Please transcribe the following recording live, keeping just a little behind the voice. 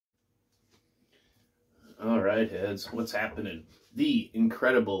All right, heads, what's happening? The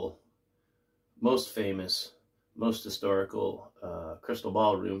incredible, most famous, most historical Crystal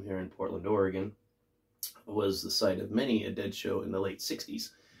Ballroom here in Portland, Oregon was the site of many a dead show in the late 60s.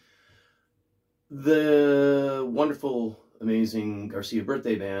 The wonderful, amazing Garcia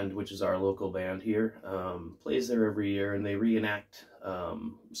Birthday Band, which is our local band here, plays there every year, and they reenact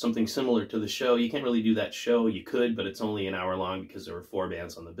something similar to the show. You can't really do that show. You could, but it's only an hour long because there were 4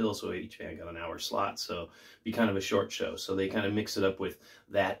 bands on the bill, so each band got an hour slot, so it'd be kind of a short show. So they kind of mix it up with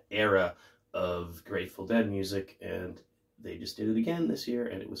that era of Grateful Dead music, and they just did it again this year,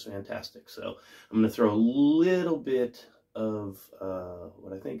 and it was fantastic. So I'm going to throw a little bit of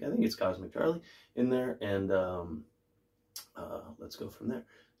what I think it's Cosmic Charlie in there, and let's go from there.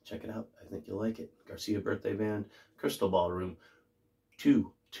 Check it out. I think you'll like it. Garcia Birthday Band, Crystal Ballroom,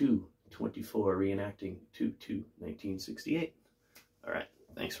 2/2/24, reenacting 2/2/1968. All right.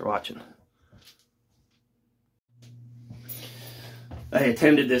 Thanks for watching. I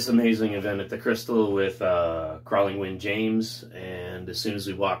attended this amazing event at the Crystal with Crawling Wind James, and as soon as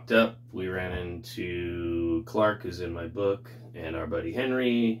we walked up, we ran into Clark, who's in my book, and our buddy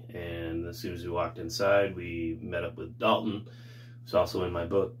Henry, and as soon as we walked inside, we met up with Dalton, who's also in my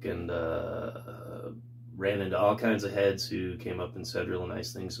book, and ran into all kinds of heads who came up and said really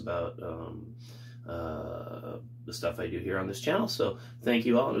nice things about the stuff I do here on this channel. So thank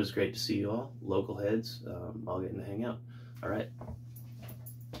you all, and it was great to see you all, local heads, all getting to hang out. All right.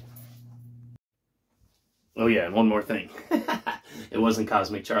 Oh yeah, and one more thing. It wasn't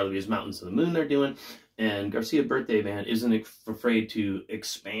Cosmic Charlie, it was Mountains of the Moon they're doing, and Garcia Birthday Band isn't afraid to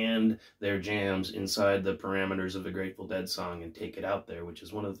expand their jams inside the parameters of a Grateful Dead song and take it out there, which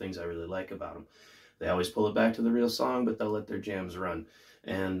is one of the things I really like about them. They always pull it back to the real song, but they'll let their jams run.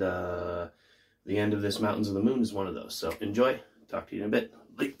 And the end of this Mountains of the Moon is one of those. So enjoy. Talk to you in a bit.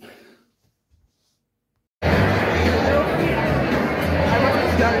 Bye. I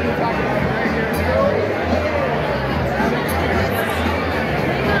wasn't starting to talk about